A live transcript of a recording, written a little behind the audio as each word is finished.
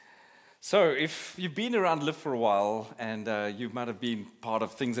So, if you've been around Live for a while and you might have been part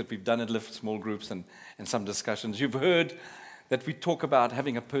of things that we've done at Live, small groups and some discussions, you've heard that we talk about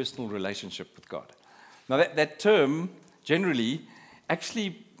having a personal relationship with God. Now, that term generally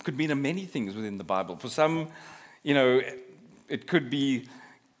actually could mean many things within the Bible. For some, it could be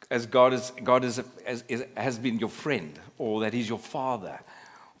as God has been your friend, or that He's your father,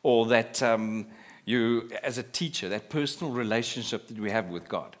 or that you, as a teacher, that personal relationship that we have with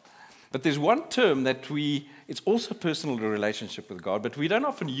God. But there's one term that it's also personal relationship with God, but we don't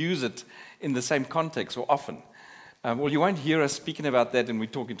often use it in the same context or often. You won't hear us speaking about that when we're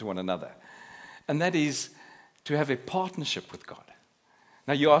talking to one another. And that is to have a partnership with God.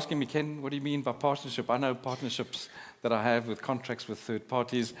 Now, you're asking me, Ken, what do you mean by partnership? I know partnerships that I have with contracts with third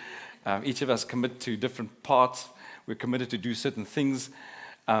parties. Each of us commit to different parts. We're committed to do certain things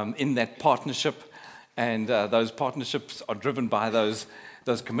in that partnership, and those partnerships are driven by those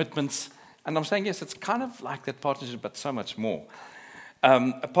commitments. And I'm saying, yes, it's kind of like that partnership, but so much more.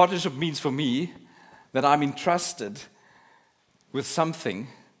 A partnership means for me that I'm entrusted with something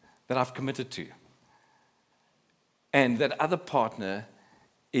that I've committed to, and that other partner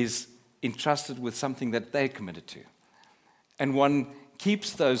is entrusted with something that they're committed to. And one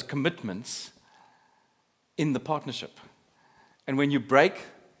keeps those commitments in the partnership. And when you break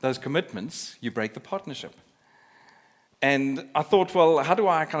those commitments, you break the partnership. And I thought, well, how do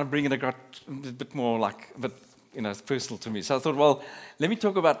I kind of bring it a bit more personal to me? So I thought, let me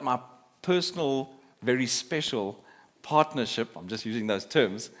talk about my personal, very special partnership, I'm just using those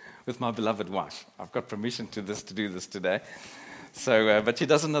terms, with my beloved wife. I've got permission to do this today. So, but she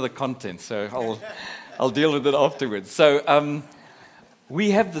doesn't know the content, so I'll deal with it afterwards. So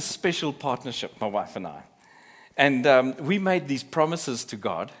we have this special partnership, my wife and I. And we made these promises to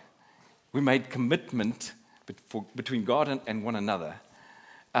God. We made commitment between God and one another.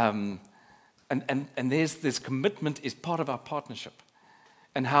 And there's this commitment is part of our partnership.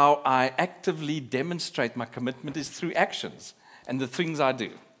 And how I actively demonstrate my commitment is through actions and the things I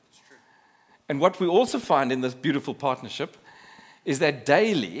do. And what we also find in this beautiful partnership is that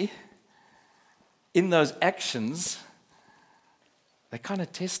daily, in those actions, they're kind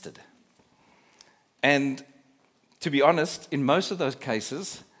of tested. And to be honest, in most of those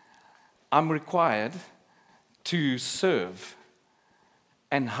cases, I'm required to serve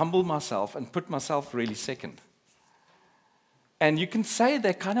and humble myself and put myself really second. And you can say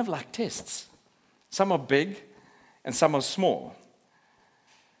they're kind of like tests. Some are big and some are small.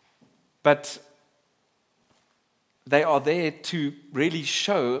 But they are there to really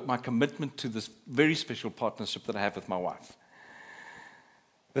show my commitment to this very special partnership that I have with my wife.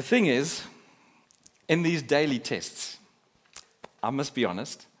 The thing is, in these daily tests, I must be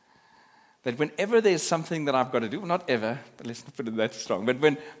honest, that whenever there's something that I've got to do, not ever, but let's not put it that strong, but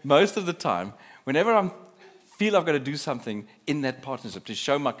most of the time, whenever I feel I've got to do something in that partnership to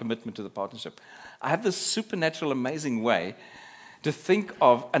show my commitment to the partnership, I have this supernatural, amazing way to think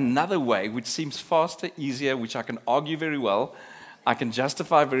of another way which seems faster, easier, which I can argue very well, I can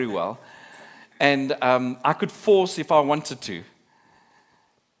justify very well, and I could force, if I wanted to,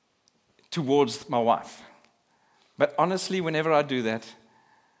 towards my wife. But honestly, whenever I do that,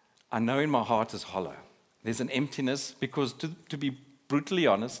 I know in my heart is hollow. There's an emptiness because, to be brutally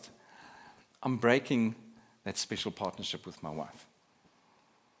honest, I'm breaking that special partnership with my wife.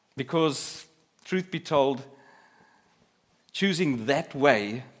 Because, truth be told, choosing that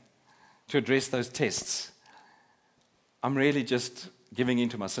way to address those tests, I'm really just giving in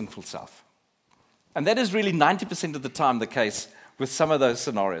to my sinful self. And that is really 90% of the time the case with some of those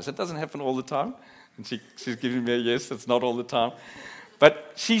scenarios. It doesn't happen all the time. And she's giving me a yes, it's not all the time.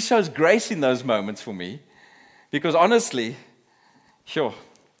 But she shows grace in those moments for me because honestly, sure,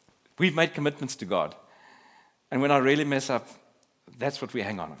 we've made commitments to God. And when I really mess up, that's what we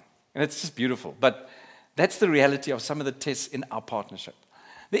hang on. And it's just beautiful. But that's the reality of some of the tests in our partnership.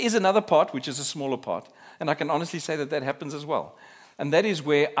 There is another part, which is a smaller part, and I can honestly say that happens as well. And that is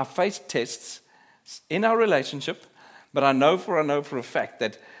where I face tests in our relationship, but I know for a fact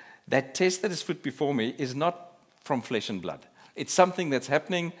that test that is put before me is not from flesh and blood. It's something that's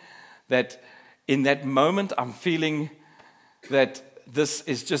happening that in that moment I'm feeling that this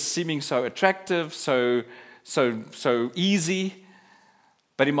is just seeming so attractive, so easy.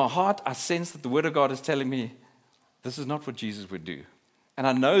 But in my heart, I sense that the Word of God is telling me this is not what Jesus would do. And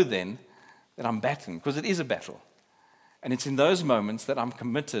I know then that I'm battling, because it is a battle. And it's in those moments that I'm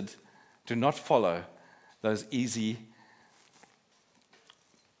committed to not follow those easy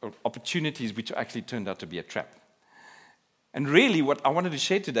opportunities which actually turned out to be a trap. And really what I wanted to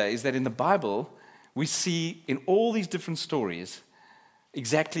share today is that in the Bible, we see in all these different stories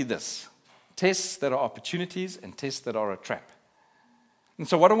exactly this. tests that are opportunities and tests that are a trap. And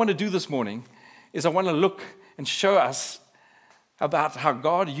so what I want to do this morning is I want to look and show us about how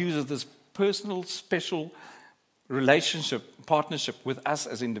God uses this personal, special relationship, partnership with us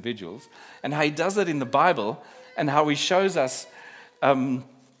as individuals, and how he does it in the Bible, and how he shows us, I'll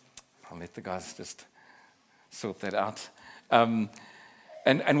let the guys just sort that out.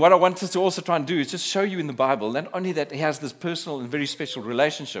 And what I want us to also try and do is just show you in the Bible, not only that he has this personal and very special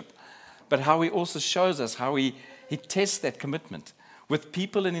relationship, but how he also shows us how he tests that commitment with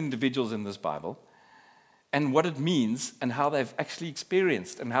people and individuals in this Bible, and what it means, and how they've actually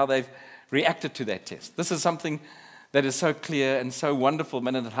experienced, and how they've reacted to that test. This is something that is so clear and so wonderful,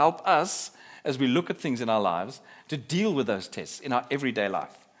 and it helps us, as we look at things in our lives, to deal with those tests in our everyday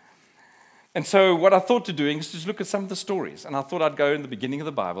life. And so what I thought to doing is just look at some of the stories. And I thought I'd go in the beginning of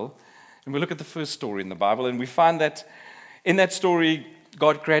the Bible, and we look at the first story in the Bible, and we find that in that story,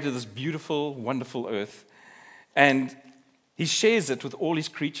 God created this beautiful, wonderful earth, and he shares it with all his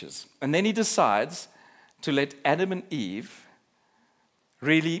creatures. And then he decides to let Adam and Eve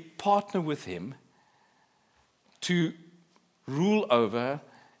really partner with him to rule over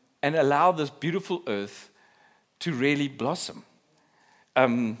and allow this beautiful earth to really blossom.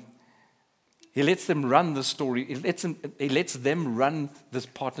 He lets them run the story. He lets them run this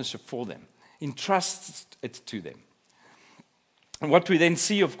partnership for them. He entrusts it to them. And what we then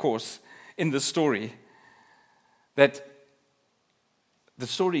see, of course, in the story, that the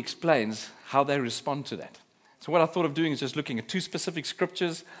story explains how they respond to that. So what I thought of doing is just looking at two specific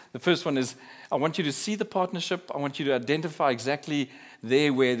scriptures. The first one is, I want you to see the partnership. I want you to identify exactly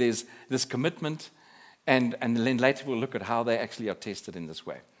there where there's this commitment. And then later we'll look at how they actually are tested in this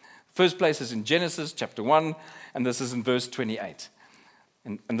way. First place is in Genesis chapter 1, and this is in verse 28.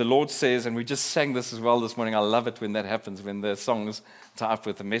 And the Lord says, and we just sang this as well this morning. I love it when that happens, when the songs tie up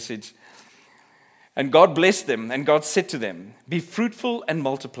with the message. And God blessed them, and God said to them, be fruitful and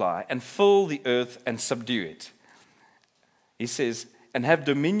multiply, and fill the earth and subdue it. He says, and have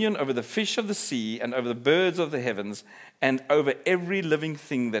dominion over the fish of the sea, and over the birds of the heavens, and over every living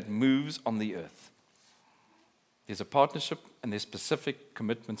thing that moves on the earth. There's a partnership, and there's specific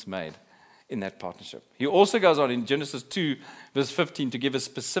commitments made in that partnership. He also goes on in Genesis 2, verse 15, to give a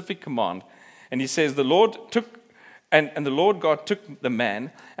specific command. And he says, the Lord took And the Lord God took the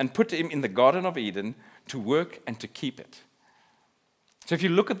man and put him in the Garden of Eden to work and to keep it. So if you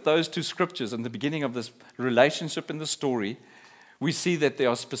look at those two scriptures in the beginning of this relationship in the story, we see that there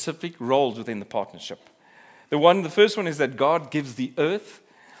are specific roles within the partnership. The first one is that God gives the earth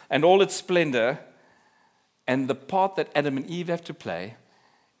and all its splendor, and the part that Adam and Eve have to play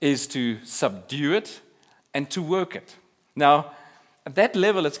is to subdue it and to work it. Now, at that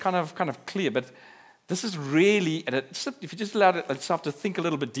level, it's kind of clear, but this is really, if you just allow yourself to think a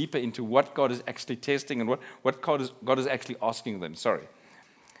little bit deeper into what God is actually testing and what God is actually asking them.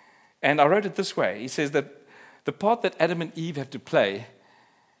 And I wrote it this way. He says that the part that Adam and Eve have to play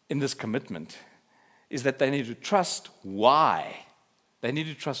in this commitment is that they need to trust why. They need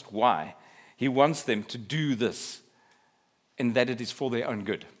to trust why he wants them to do this, and that it is for their own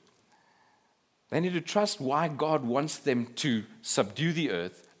good. They need to trust why God wants them to subdue the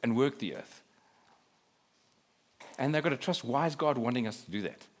earth and work the earth. And they've got to trust, why is God wanting us to do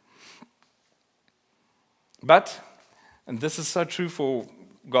that? But, and this is so true for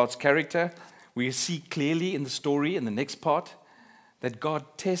God's character, we see clearly in the story, in the next part, that God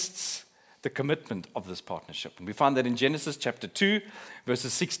tests the commitment of this partnership. And we find that in Genesis chapter 2,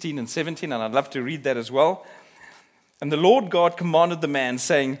 verses 16 and 17, and I'd love to read that as well. And the Lord God commanded the man,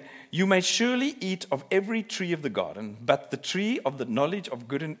 saying, you may surely eat of every tree of the garden, but the tree of the knowledge of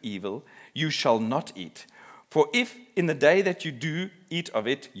good and evil you shall not eat. For if in the day that you do eat of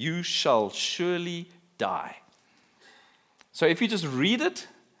it, you shall surely die. So if you just read it,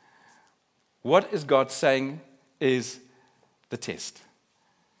 what is God saying is the test.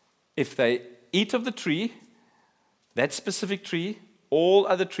 If they eat of the tree, that specific tree, all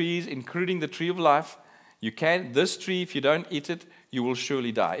other trees, including the tree of life, this tree, if you don't eat it, you will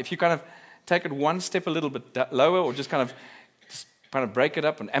surely die. If you kind of take it one step a little bit lower, or just kind of break it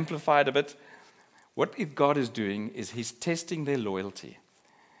up and amplify it a bit, what God is doing is he's testing their loyalty.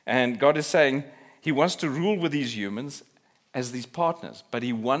 And God is saying he wants to rule with these humans as these partners, but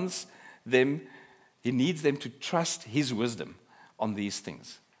he needs them to trust his wisdom on these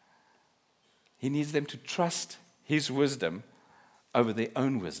things. He needs them to trust his wisdom over their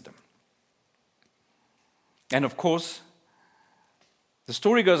own wisdom. And of course, the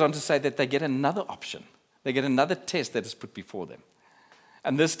story goes on to say that they get another option. They get another test that is put before them.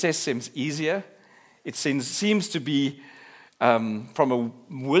 And this test seems easier. It seems to be from a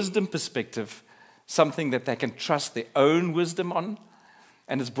wisdom perspective, something that they can trust their own wisdom on.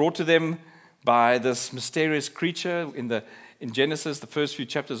 And it's brought to them by this mysterious creature. In Genesis, the first few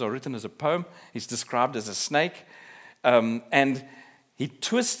chapters are written as a poem. He's described as a snake. And he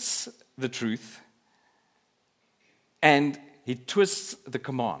twists the truth, and he twists the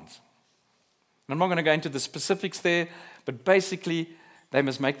commands. I'm not going to go into the specifics there, but basically, they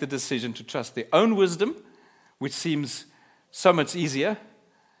must make the decision to trust their own wisdom, which seems so much easier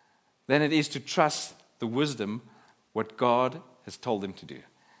than it is to trust the wisdom, what God has told them to do.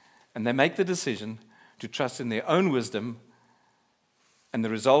 And they make the decision to trust in their own wisdom, and the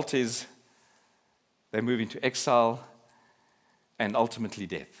result is they move into exile and ultimately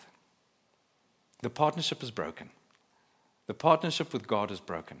death. The partnership is broken. The partnership with God is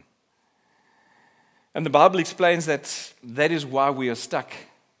broken. And the Bible explains that that is why we are stuck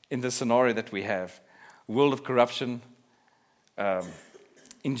in the scenario that we have. A world of corruption,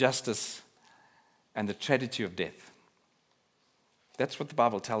 injustice, and the tragedy of death. That's what the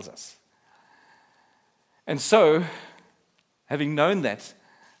Bible tells us. And so, having known that,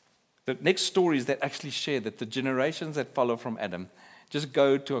 the next stories that actually share that the generations that follow from Adam just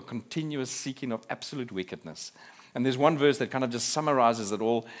go to a continuous seeking of absolute wickedness. And there's one verse that kind of just summarizes it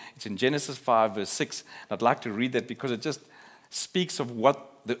all. It's in Genesis 5, verse 6. And I'd like to read that because it just speaks of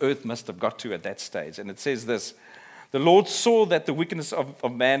what the earth must have got to at that stage. And it says this: "The Lord saw that the wickedness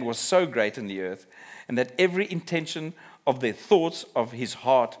of man was so great in the earth, and that every intention of their thoughts of his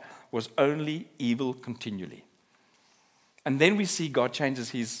heart was only evil continually." And then we see God changes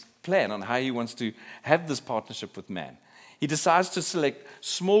his plan on how he wants to have this partnership with man. He decides to select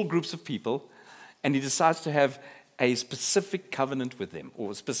small groups of people, and he decides to have a specific covenant with them,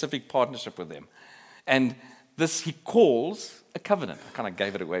 or a specific partnership with them. And this he calls a covenant. I kind of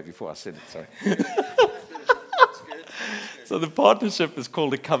gave it away before I said it, sorry. So the partnership is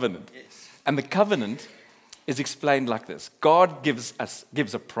called a covenant. Yes. And the covenant is explained like this. God gives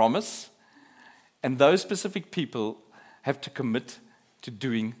a promise, and those specific people have to commit to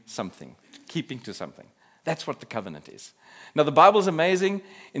doing something, to keeping to something. That's what the covenant is. Now, the Bible is amazing.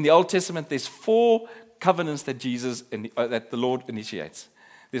 In the Old Testament, there's 4 covenants that that the Lord initiates.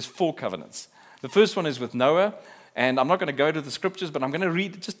 There's 4 covenants. The first one is with Noah, and I'm not going to go to the scriptures, but I'm going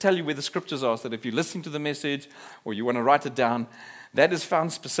to just tell you where the scriptures are, so that if you're listening to the message or you want to write it down, that is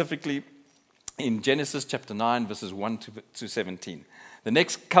found specifically in Genesis chapter 9, verses 1 to 17. The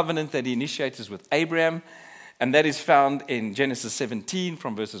next covenant that he initiates is with Abraham, and that is found in Genesis 17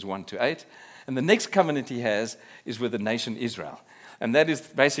 from verses 1 to 8. And the next covenant he has is with the nation Israel. And that is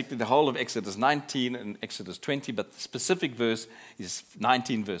basically the whole of Exodus 19 and Exodus 20, but the specific verse is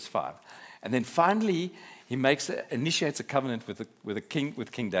 19 verse 5. And then finally, he initiates a covenant with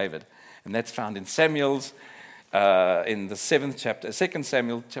King David. And that's found in Samuel's, in the 7th chapter, 2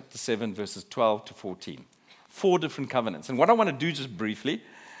 Samuel chapter 7, verses 12 to 14. 4 different covenants. And what I want to do just briefly,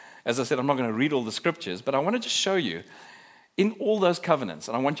 as I said, I'm not going to read all the scriptures, but I want to just show you in all those covenants,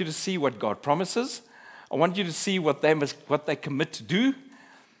 and I want you to see what God promises. I want you to see what they commit to do,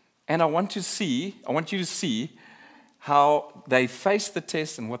 and I want you to see how they face the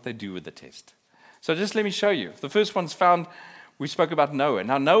test and what they do with the test. So just let me show you. The first one's found, we spoke about Noah.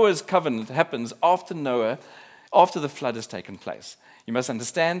 Now, Noah's covenant happens after the flood has taken place. You must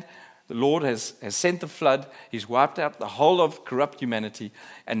understand, the Lord has sent the flood. He's wiped out the whole of corrupt humanity,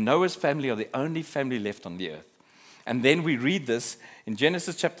 and Noah's family are the only family left on the earth. And then we read this in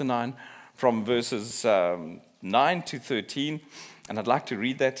Genesis chapter 9 from verses 9 to 13. And I'd like to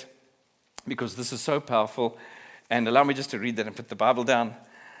read that because this is so powerful. And allow me just to read that and put the Bible down.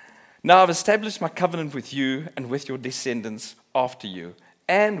 "Now I've established my covenant with you and with your descendants after you,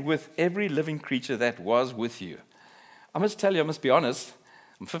 and with every living creature that was with you." I must tell you, I must be honest,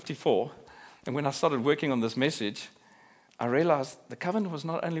 I'm 54. And when I started working on this message, I realized the covenant was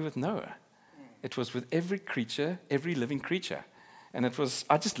not only with Noah. It was with every creature, every living creature. And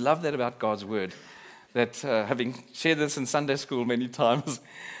I just love that about God's word, that having shared this in Sunday school many times,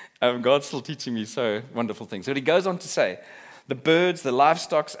 God's still teaching me so wonderful things. So he goes on to say, "The birds, the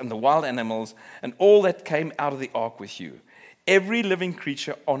livestock, and the wild animals, and all that came out of the ark with you, every living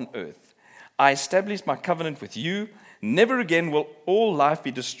creature on earth. I established my covenant with you. Never again will all life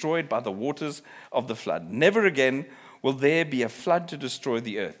be destroyed by the waters of the flood. Never again will there be a flood to destroy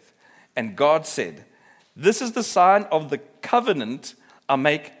the earth. And God said, 'This is the sign of the covenant I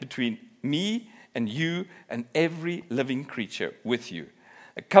make between me and you and every living creature with you.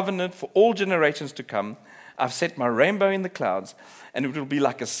 A covenant for all generations to come. I've set my rainbow in the clouds, and it will be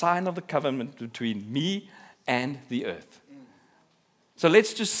like a sign of the covenant between me and the earth.'" So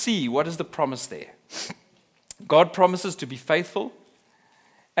let's just see what is the promise there. God promises to be faithful,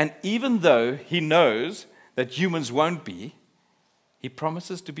 and even though he knows that humans won't be, he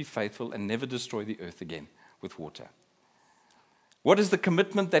promises to be faithful and never destroy the earth again with water. What is the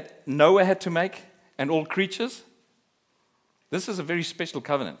commitment that Noah had to make and all creatures? This is a very special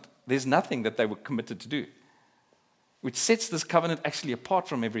covenant. There's nothing that they were committed to do, which sets this covenant actually apart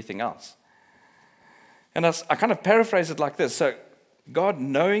from everything else. And I kind of paraphrase it like this. So God,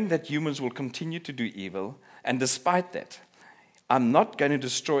 knowing that humans will continue to do evil, and despite that, I'm not going to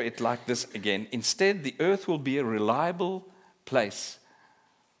destroy it like this again. Instead, the earth will be a reliable place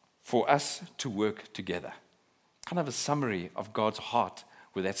for us to work together. Kind of a summary of God's heart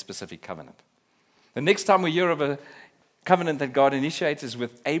with that specific covenant. The next time we hear of a covenant that God initiates is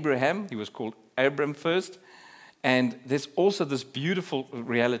with Abraham. He was called Abram first. And there's also this beautiful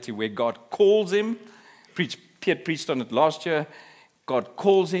reality where God calls him. Piet preached on it last year. God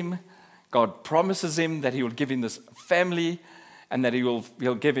calls him. God promises him that he will give him this family and that he'll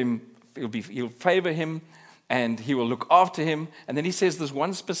favor him and he will look after him. And then he says this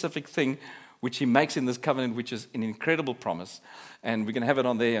one specific thing which he makes in this covenant, which is an incredible promise. And we're going to have it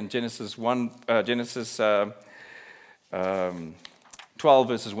on there in Genesis 12,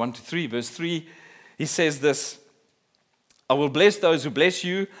 verses 1 to 3. Verse 3, he says this, I will bless those who bless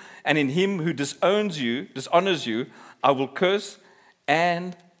you, and in him who dishonors you, I will curse,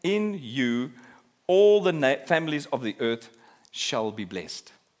 and in you all the families of the earth shall be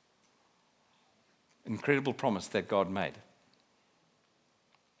blessed. Incredible promise that God made.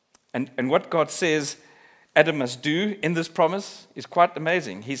 And what God says Adam must do in this promise is quite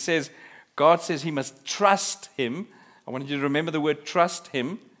amazing. God says he must trust him. I want you to remember the word trust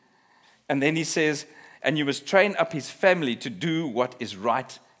him. And then he says, and you must train up his family to do what is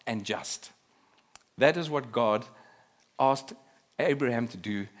right and just. That is what God asked Abraham to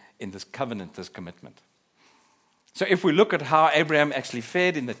do in this covenant, this commitment. So if we look at how Abraham actually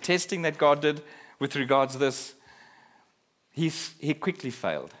fared in the testing that God did with regards to this, he quickly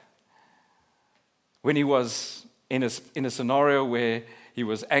failed. When he was in a scenario where he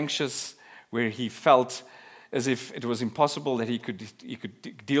was anxious, where he felt as if it was impossible that he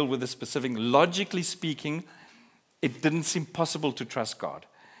could deal with this specific. Logically speaking, it didn't seem possible to trust God.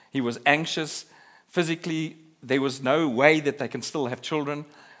 He was anxious. Physically, there was no way that they can still have children.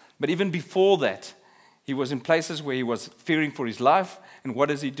 But even before that, he was in places where he was fearing for his life. And what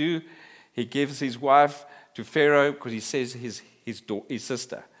does he do? He gives his wife to Pharaoh because he says his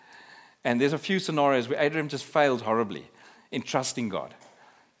sister. And there's a few scenarios where Abraham just failed horribly in trusting God.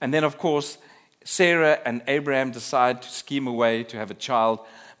 And then, of course, Sarah and Abraham decide to scheme a way to have a child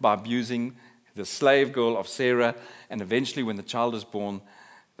by abusing the slave girl of Sarah. And eventually, when the child is born,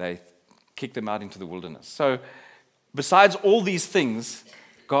 they kick them out into the wilderness. So, besides all these things,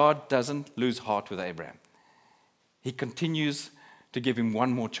 God doesn't lose heart with Abraham. He continues to give him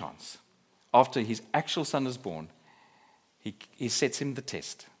one more chance. After his actual son is born, he sets him the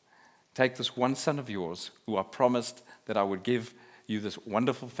test. Take this one son of yours, who I promised that I would give you this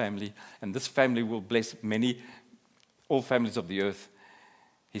wonderful family, and this family will bless all families of the earth.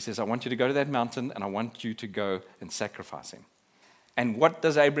 He says, I want you to go to that mountain, and I want you to go and sacrifice him. And what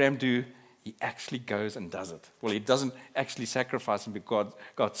does Abraham do? He actually goes and does it. Well, he doesn't actually sacrifice him because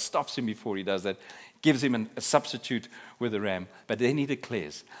God stops him before he does that, gives him a substitute with a ram. But then he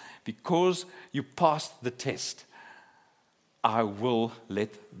declares, because you passed the test, I will let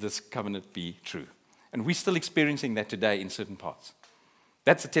this covenant be true. And we're still experiencing that today in certain parts.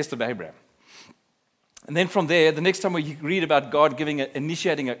 That's the test of Abraham. And then from there, the next time we read about God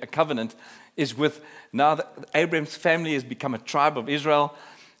initiating a covenant is with, now that Abraham's family has become a tribe of Israel,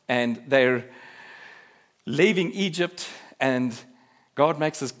 and they're leaving Egypt, and God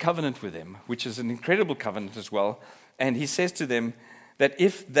makes this covenant with them, which is an incredible covenant as well. And he says to them that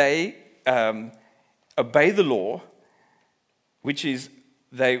if they obey the law, which is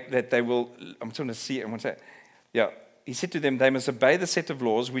that they will, I'm trying to see it, I want to say, yeah, he said to them, they must obey the set of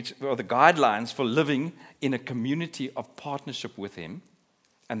laws, which are the guidelines for living in a community of partnership with him.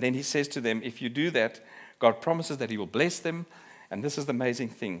 And then he says to them, if you do that, God promises that he will bless them, and this is the amazing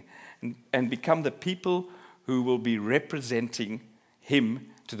thing, and become the people who will be representing him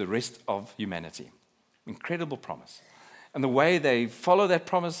to the rest of humanity. Incredible promise. And the way they follow that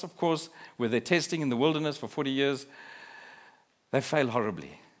promise, of course, with their testing in the wilderness for 40 years, they fail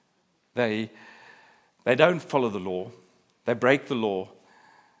horribly. They don't follow the law. They break the law.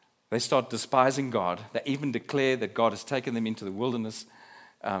 They start despising God. They even declare that God has taken them into the wilderness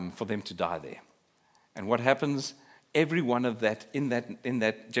for them to die there. And what happens? Every one of that in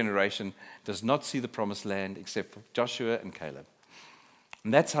that generation does not see the promised land except for Joshua and Caleb.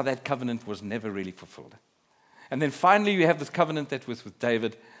 And that's how that covenant was never really fulfilled. And then finally, you have this covenant that was with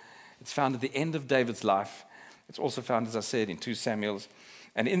David. It's found at the end of David's life. It's also found, as I said, in 2 Samuel's.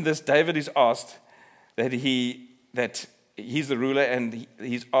 And in this, David is asked that he's the ruler, and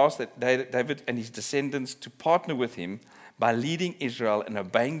he's asked that David and his descendants to partner with him by leading Israel and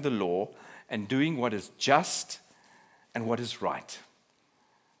obeying the law and doing what is just and what is right.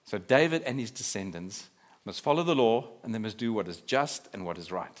 So David and his descendants must follow the law, and they must do what is just and what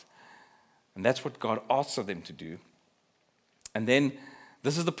is right. And that's what God asks of them to do. And then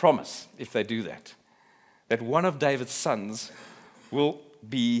this is the promise, if they do that one of David's sons will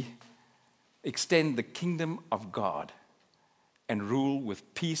extend the kingdom of God and rule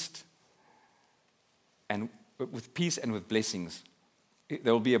with peace and with blessings.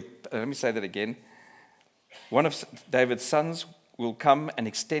 There will be let me say that again. One of David's sons will come and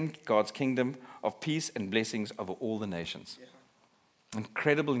extend God's kingdom of peace and blessings over all the nations. Yeah.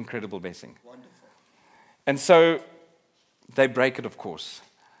 Incredible, incredible blessing. Wonderful. And so they break it, of course.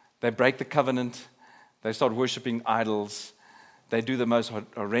 They break the covenant. They start worshiping idols. They do the most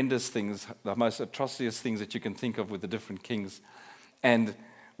horrendous things, the most atrocious things that you can think of with the different kings. And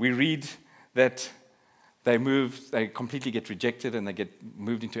we read that they completely get rejected, and they get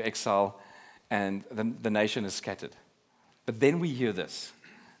moved into exile, and the nation is scattered. But then we hear this,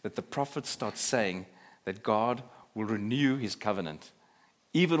 that the prophets start saying that God will renew his covenant,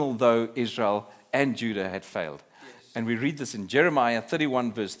 even although Israel and Judah had failed. Yes. And we read this in Jeremiah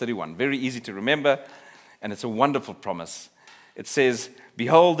 31, verse 31. Very easy to remember, and it's a wonderful promise. It says,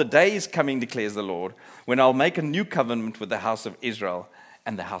 "Behold, the day is coming, declares the Lord, when I'll make a new covenant with the house of Israel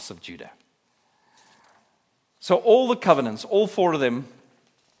and the house of Judah." So all the covenants, all four of them,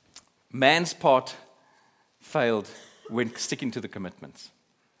 man's part failed when sticking to the commitments.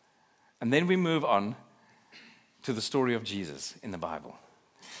 And then we move on to the story of Jesus in the Bible.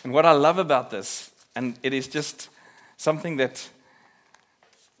 And what I love about this, and it is just something that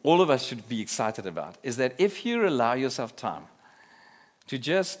all of us should be excited about, is that if you allow yourself time to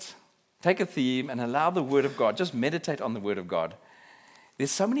just take a theme and allow the Word of God, just meditate on the Word of God,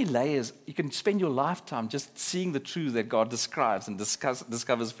 there's so many layers. You can spend your lifetime just seeing the truth that God describes and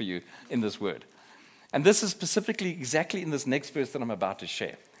discovers for you in this Word. And this is specifically exactly in this next verse that I'm about to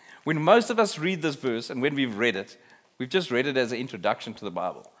share. When most of us read this verse, and when we've read it, we've just read it as an introduction to the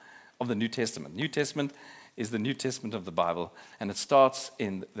Bible, of the New Testament. New Testament is the New Testament of the Bible, and it starts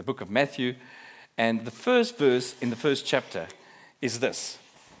in the book of Matthew. And the first verse in the first chapter is this.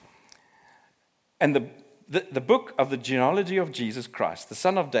 And the book of the genealogy of Jesus Christ, the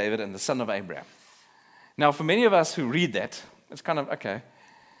son of David and the son of Abraham. Now, for many of us who read that, it's kind of, okay.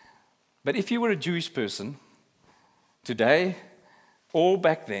 But if you were a Jewish person today, or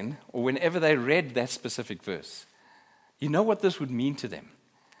back then, or whenever they read that specific verse, you know what this would mean to them.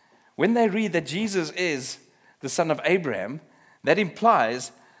 When they read that Jesus is the son of Abraham, that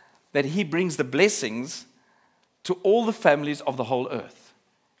implies that he brings the blessings to all the families of the whole earth.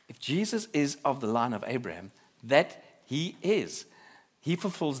 If Jesus is of the line of Abraham, that he is. He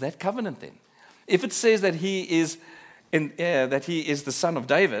fulfills that covenant then. If it says that he is the son of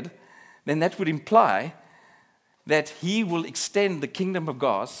David, then that would imply that he will extend the kingdom of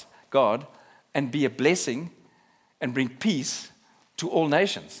God and be a blessing and bring peace to all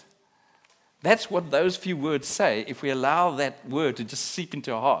nations. That's what those few words say if we allow that word to just seep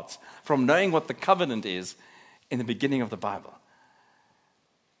into our hearts from knowing what the covenant is in the beginning of the Bible.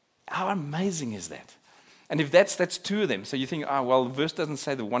 How amazing is that? And if that's two of them, so you think, well, the verse doesn't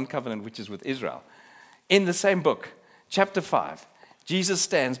say the one covenant which is with Israel. In the same book, chapter 5, Jesus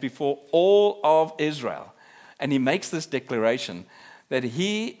stands before all of Israel, and he makes this declaration that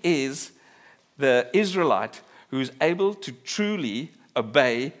he is the Israelite who is able to truly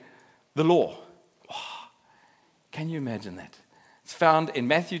obey the law. Oh, can you imagine that? It's found in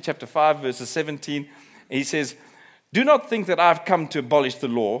Matthew chapter 5, verses 17. He says, "Do not think that I've come to abolish the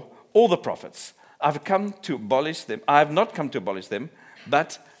law or the prophets. I have not come to abolish them,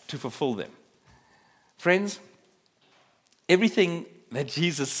 but to fulfill them." Friends, everything that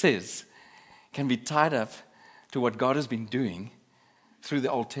Jesus says can be tied up to what God has been doing through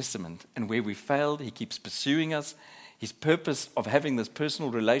the Old Testament, and where we failed, he keeps pursuing us. His purpose of having this personal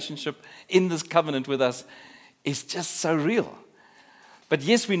relationship in this covenant with us is just so real. But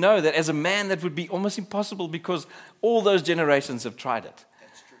yes, we know that as a man that would be almost impossible because all those generations have tried it.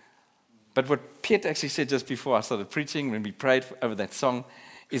 That's true. But what Piet actually said just before I started preaching, when we prayed over that song,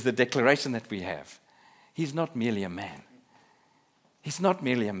 is the declaration that we have. He's not merely a man. He's not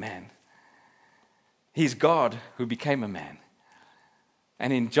merely a man. He's God who became a man.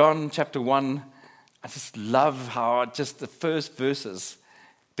 And in John chapter 1, I just love how just the first verses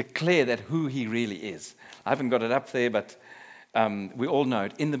declare that who he really is. I haven't got it up there, but we all know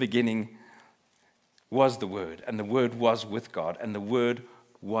it. In the beginning was the Word, and the Word was with God, and the Word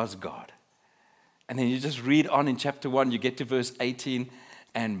was God. And then you just read on in chapter 1, you get to verse 18,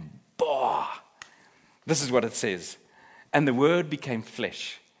 and this is what it says. And the Word became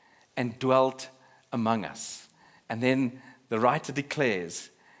flesh and dwelt among us. And then the writer declares,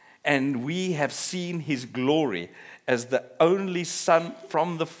 and we have seen his glory as the only Son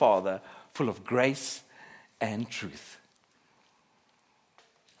from the Father, full of grace and truth.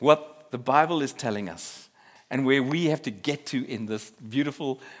 What the Bible is telling us, and where we have to get to in this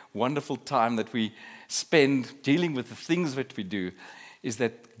beautiful, wonderful time that we spend dealing with the things that we do, is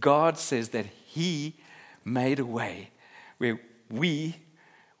that God says that he made a way where we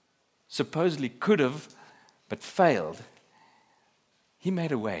supposedly could have, but failed. He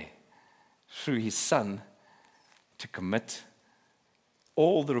made a way through his Son to commit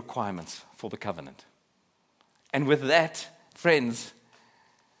all the requirements for the covenant. And with that, friends,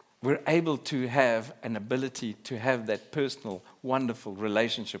 we're able to have an ability to have that personal, wonderful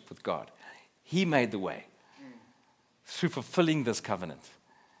relationship with God. He made the way through fulfilling this covenant.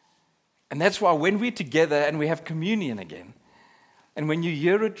 And that's why when we're together and we have communion again, and when you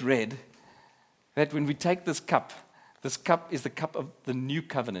hear it read, that when we take this cup is the cup of the new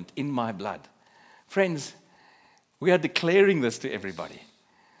covenant in my blood. Friends, we are declaring this to everybody.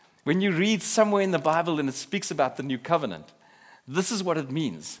 When you read somewhere in the Bible and it speaks about the new covenant, this is what it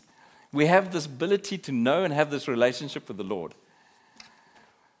means. We have this ability to know and have this relationship with the Lord.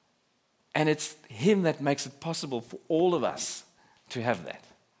 And it's him that makes it possible for all of us to have that.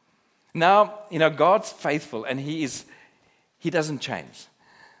 Now, God's faithful and he doesn't change.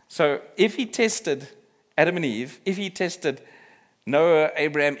 So if he tested Adam and Eve, if he tested Noah,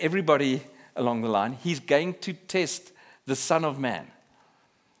 Abraham, everybody along the line, he's going to test the Son of Man.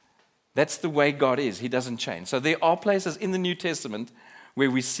 That's the way God is. He doesn't change. So there are places in the New Testament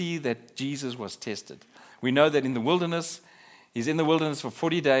where we see that Jesus was tested. We know that in the wilderness, he's in the wilderness for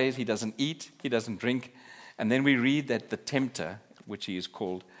 40 days. He doesn't eat, he doesn't drink. And then we read that the tempter, which he is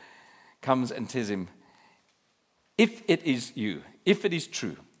called, comes and tells him, if it is you, if it is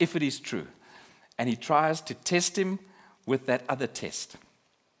true. And he tries to test him with that other test.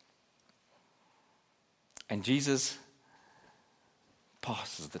 And Jesus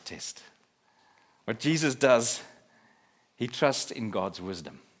passes the test. What Jesus does, he trusts in God's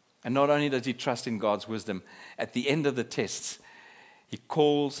wisdom. And not only does he trust in God's wisdom, at the end of the tests, he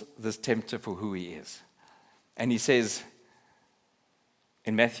calls this tempter for who he is. And he says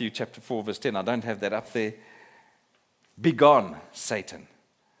in Matthew chapter 4, verse 10, I don't have that up there, "Begone, Satan.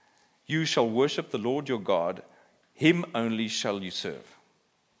 You shall worship the Lord your God. Him only shall you serve."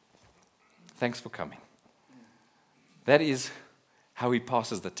 Thanks for coming. That is how he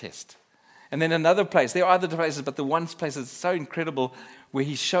passes the test. And then another place, there are other places, but the one place that's so incredible where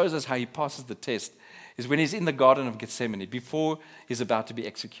he shows us how he passes the test is when he's in the Garden of Gethsemane, before he's about to be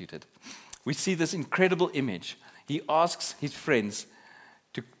executed. We see this incredible image. He asks his friends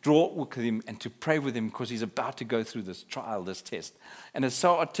to draw with him and to pray with him because he's about to go through this trial, this test. And it's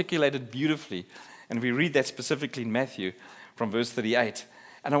so articulated beautifully. And we read that specifically in Matthew from verse 38.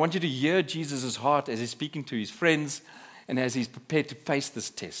 And I want you to hear Jesus' heart as he's speaking to his friends and as he's prepared to face this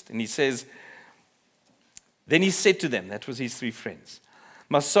test. And he says, then he said to them, that was his three friends,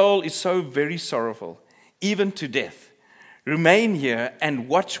 "My soul is so very sorrowful, even to death. Remain here and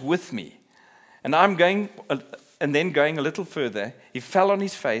watch with me." And then going a little further, he fell on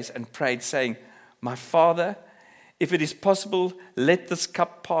his face and prayed, saying, "My Father, if it is possible, let this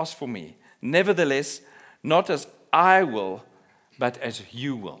cup pass from me. Nevertheless, not as I will, but as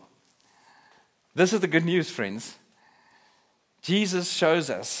you will." This is the good news, friends. Jesus shows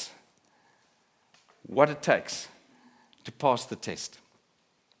us what it takes to pass the test.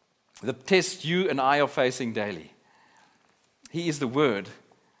 The test you and I are facing daily. He is the Word,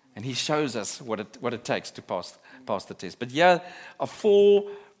 and he shows us what it takes to pass the test. But here are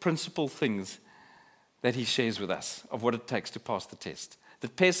four principal things that he shares with us of what it takes to pass the test. The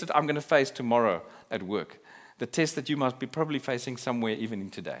test that I'm going to face tomorrow at work. The test that you must be probably facing somewhere even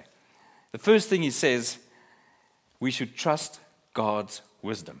in today. The first thing he says, we should trust God's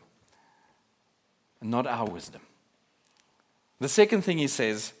wisdom, and not our wisdom. The second thing he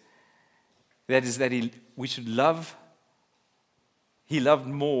says, that is that we should love. He loved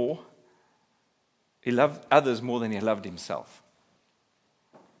others more than he loved himself.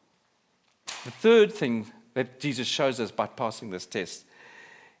 The third thing that Jesus shows us by passing this test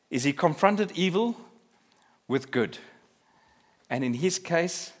is he confronted evil with good. And in his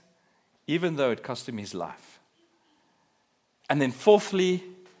case, even though it cost him his life. And then fourthly,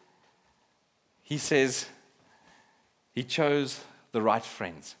 he says he chose the right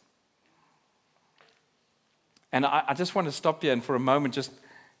friends. And I just want to stop here and for a moment just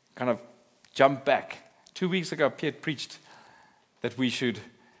kind of jump back. 2 weeks ago, Pierre preached that we should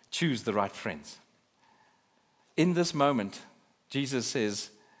choose the right friends. In this moment, Jesus says,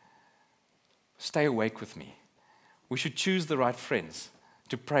 stay awake with me. We should choose the right friends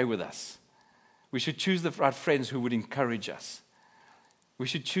to pray with us. We should choose the right friends who would encourage us. We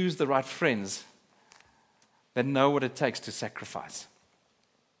should choose the right friends that know what it takes to sacrifice.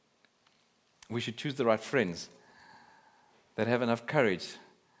 We should choose the right friends that have enough courage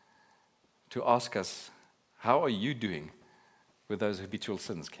to ask us, how are you doing with those habitual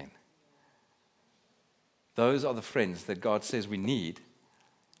sins, Ken? Those are the friends that God says we need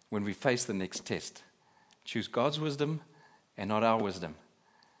when we face the next test. Choose God's wisdom and not our wisdom.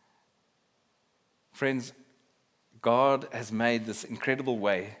 Friends, God has made this incredible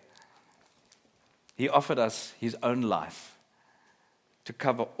way. He offered us his own life to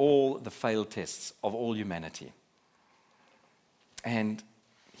cover all the failed tests of all humanity. And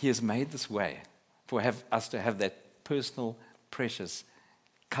he has made this way for us to have that personal, precious,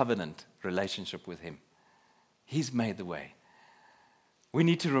 covenant relationship with him. He's made the way. We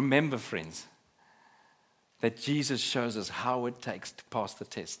need to remember, friends, that Jesus shows us how it takes to pass the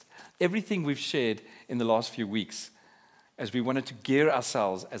test. Everything we've shared in the last few weeks, as we wanted to gear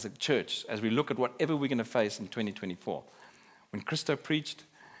ourselves as a church, as we look at whatever we're going to face in 2024. When Christo preached,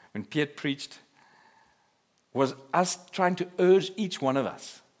 when Piet preached, was us trying to urge each one of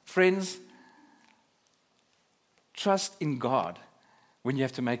us, friends, trust in God when you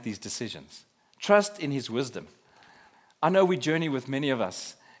have to make these decisions. Trust in his wisdom. I know we journey with many of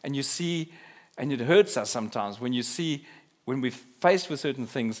us, and you see, and it hurts us sometimes when you see, when we're faced with certain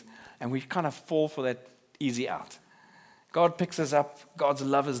things, and we kind of fall for that easy out. God picks us up, God's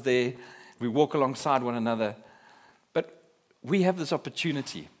love is there, we walk alongside one another, but we have this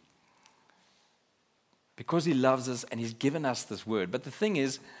opportunity because he loves us and he's given us this word. But the thing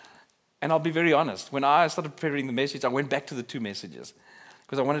is, and I'll be very honest, when I started preparing the message, I went back to the 2 messages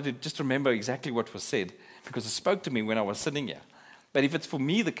because I wanted to just remember exactly what was said because it spoke to me when I was sitting here. But if it's for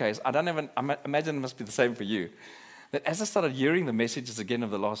me the case, I imagine it must be the same for you, that as I started hearing the messages again of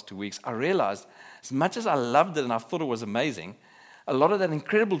the last 2 weeks, I realized as much as I loved it and I thought it was amazing, a lot of that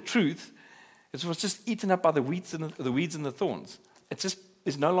incredible truth, it was just eaten up by the weeds and the thorns. It just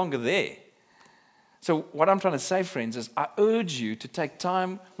is no longer there. So what I'm trying to say, friends, is I urge you to take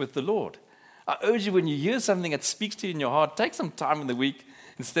time with the Lord. I urge you when you hear something that speaks to you in your heart, take some time in the week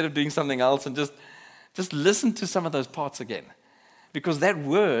instead of doing something else and just listen to some of those parts again. Because that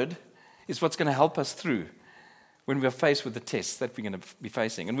word is what's going to help us through when we're faced with the tests that we're going to be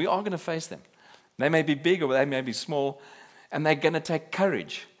facing. And we are going to face them. They may be big or they may be small, and they're going to take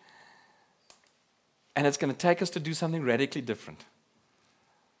courage. And it's going to take us to do something radically different.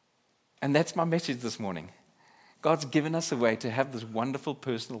 And that's my message this morning. God's given us a way to have this wonderful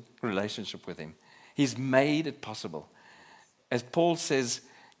personal relationship with him. He's made it possible. As Paul says,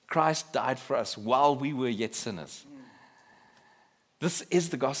 Christ died for us while we were yet sinners. This is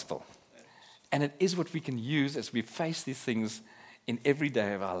the gospel. And it is what we can use as we face these things in every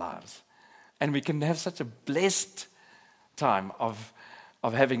day of our lives. And we can have such a blessed time of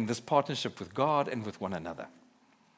having this partnership with God and with one another.